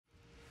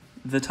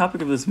The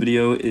topic of this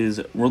video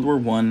is World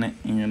War I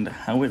and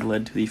how it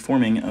led to the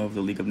forming of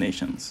the League of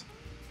Nations.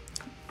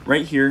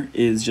 Right here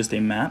is just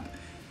a map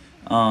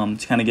to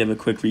kind of give a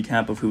quick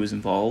recap of who was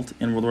involved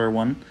in World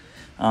War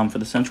I. For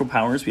the Central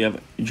Powers, we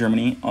have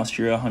Germany,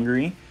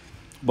 Austria-Hungary,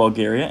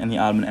 Bulgaria, and the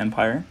Ottoman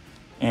Empire.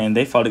 And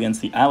they fought against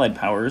the Allied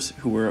powers,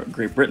 who were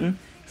Great Britain,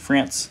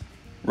 France,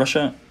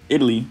 Russia,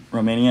 Italy,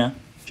 Romania,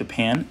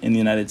 Japan, and the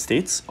United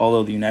States,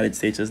 although the United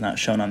States is not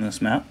shown on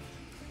this map.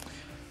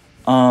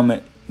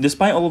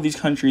 Despite all of these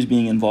countries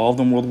being involved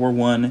in World War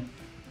I,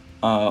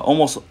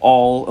 almost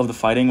all of the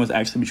fighting was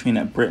actually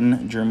between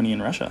Britain, Germany,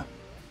 and Russia.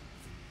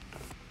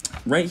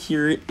 Right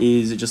here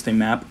is just a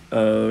map,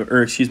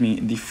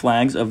 the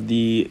flags of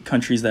the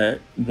countries that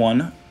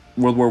won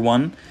World War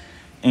I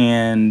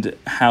and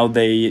how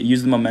they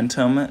used the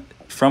momentum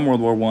from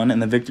World War I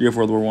and the victory of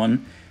World War I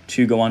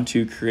to go on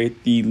to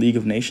create the League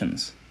of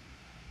Nations.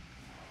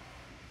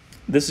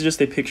 This is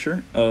just a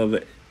picture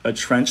of a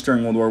trench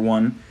during World War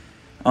I.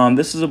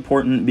 This is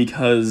important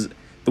because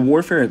the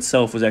warfare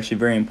itself was actually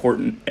very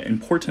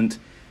important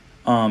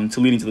to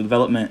leading to the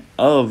development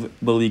of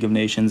the League of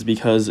Nations,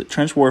 because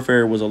trench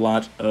warfare was a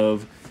lot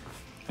of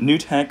new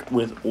tech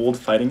with old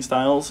fighting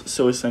styles.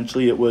 So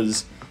essentially it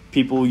was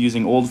people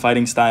using old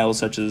fighting styles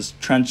such as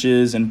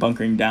trenches and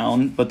bunkering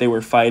down, but they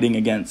were fighting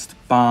against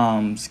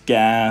bombs,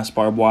 gas,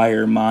 barbed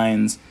wire,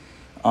 mines.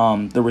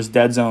 There was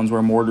dead zones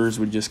where mortars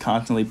would just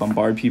constantly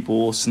bombard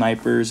people,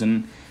 snipers,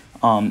 and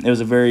it was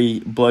a very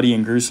bloody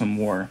and gruesome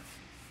war.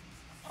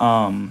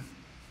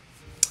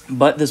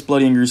 But this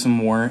bloody and gruesome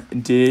war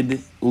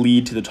did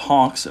lead to the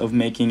talks of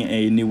making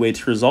a new way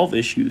to resolve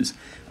issues,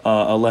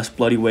 a less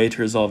bloody way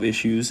to resolve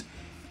issues.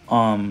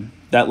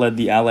 That led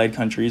the Allied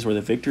countries, or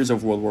the victors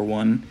of World War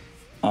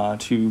I,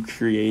 to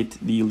create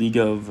the League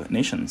of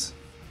Nations.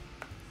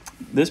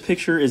 This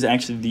picture is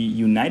actually the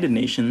United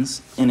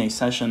Nations in a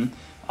session,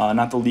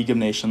 not the League of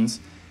Nations.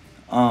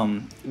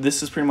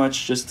 This is pretty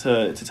much just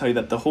to tell you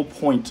that the whole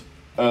point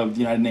of the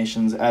United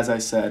Nations, as I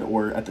said,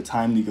 or at the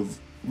time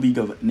League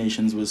of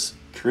Nations was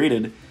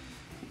created,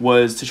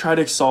 was to try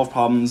to solve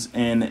problems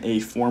in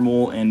a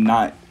formal and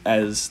not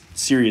as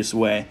serious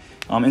way.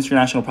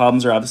 International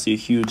problems are obviously a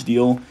huge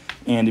deal,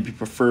 and it'd be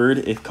preferred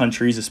if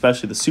countries,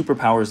 especially the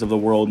superpowers of the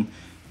world,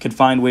 could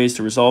find ways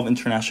to resolve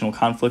international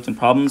conflict and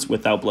problems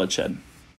without bloodshed.